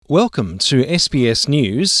Welcome to SBS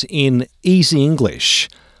News in Easy English.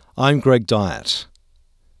 I'm Greg Dyatt.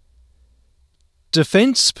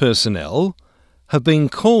 Defence personnel have been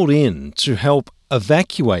called in to help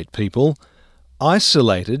evacuate people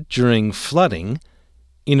isolated during flooding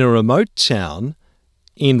in a remote town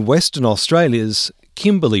in Western Australia's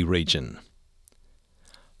Kimberley region.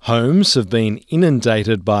 Homes have been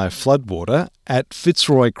inundated by floodwater at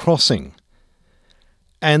Fitzroy Crossing,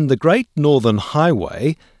 and the Great Northern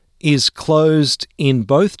Highway is closed in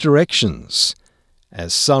both directions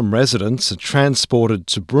as some residents are transported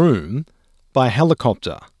to Broome by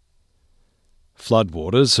helicopter.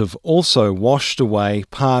 Floodwaters have also washed away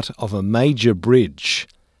part of a major bridge.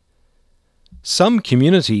 Some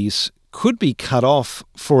communities could be cut off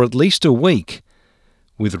for at least a week,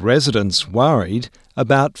 with residents worried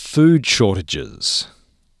about food shortages.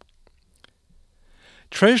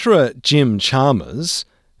 Treasurer Jim Chalmers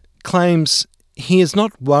claims he is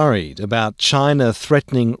not worried about China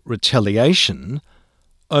threatening retaliation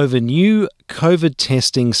over new COVID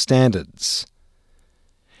testing standards.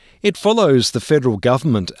 It follows the federal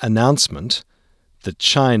government announcement that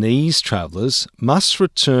Chinese travellers must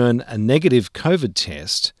return a negative COVID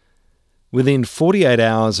test within 48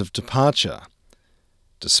 hours of departure,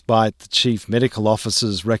 despite the Chief Medical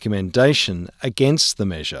Officer's recommendation against the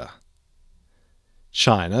measure.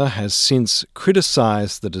 China has since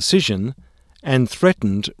criticised the decision and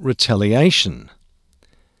threatened retaliation.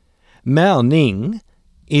 Mao Ning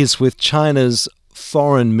is with China's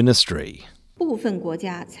Foreign Ministry.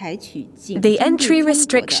 The entry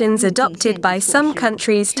restrictions adopted by some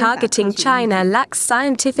countries targeting China lack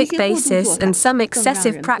scientific basis, and some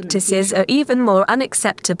excessive practices are even more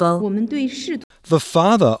unacceptable. The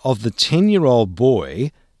father of the 10-year-old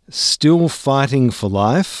boy, still fighting for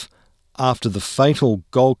life after the fatal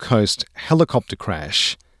Gold Coast helicopter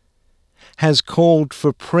crash, has called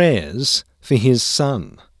for prayers for his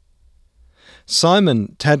son.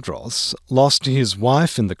 Simon Tadros lost his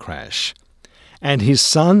wife in the crash, and his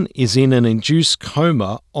son is in an induced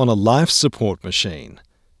coma on a life support machine,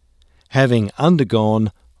 having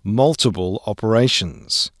undergone multiple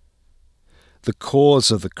operations. The cause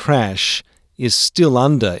of the crash is still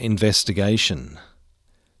under investigation.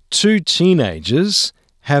 2 teenagers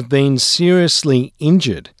have been seriously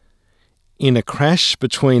injured in a crash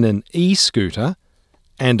between an e-scooter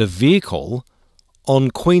and a vehicle on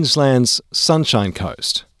Queensland's Sunshine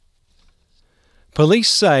Coast. Police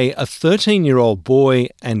say a 13-year-old boy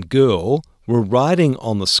and girl were riding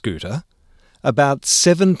on the scooter about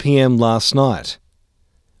 7 p.m. last night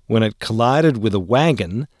when it collided with a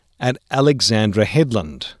wagon at Alexandra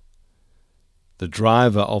Headland. The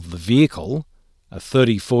driver of the vehicle, a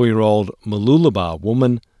 34-year-old Mooloolaba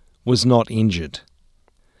woman, was not injured.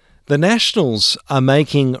 The Nationals are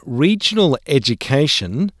making regional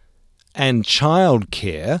education and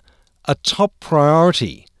childcare a top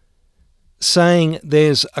priority, saying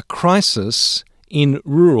there's a crisis in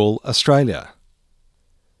rural Australia.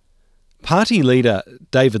 Party leader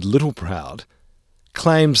David Littleproud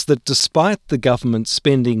claims that despite the government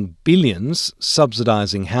spending billions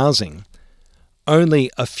subsidising housing, only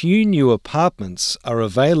a few new apartments are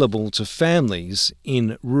available to families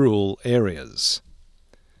in rural areas.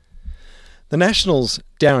 The Nationals'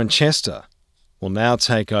 Darren Chester will now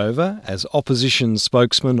take over as opposition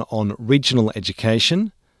spokesman on regional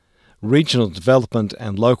education, regional development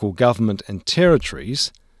and local government and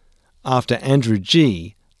territories after Andrew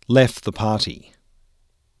Gee left the party.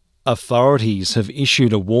 Authorities have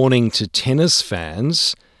issued a warning to tennis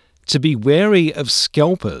fans to be wary of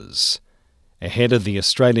scalpers ahead of the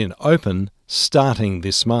Australian Open starting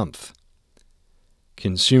this month.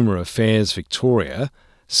 Consumer Affairs Victoria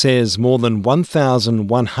says more than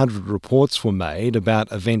 1,100 reports were made about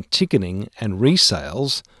event ticketing and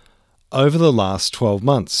resales over the last 12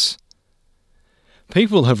 months.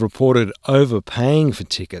 People have reported overpaying for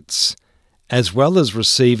tickets, as well as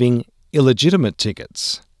receiving illegitimate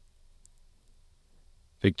tickets.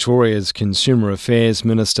 Victoria's Consumer Affairs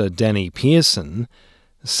Minister Danny Pearson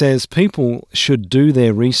says people should do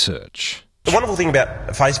their research. The wonderful thing about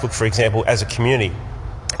Facebook, for example, as a community,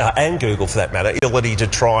 and Google for that matter, the ability to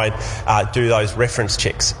try and do those reference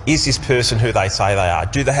checks. Is this person who they say they are?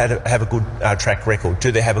 Do they have a good track record?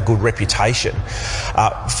 Do they have a good reputation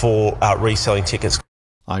for reselling tickets?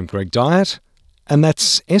 I'm Greg Dyatt, and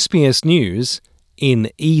that's SBS News in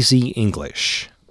Easy English.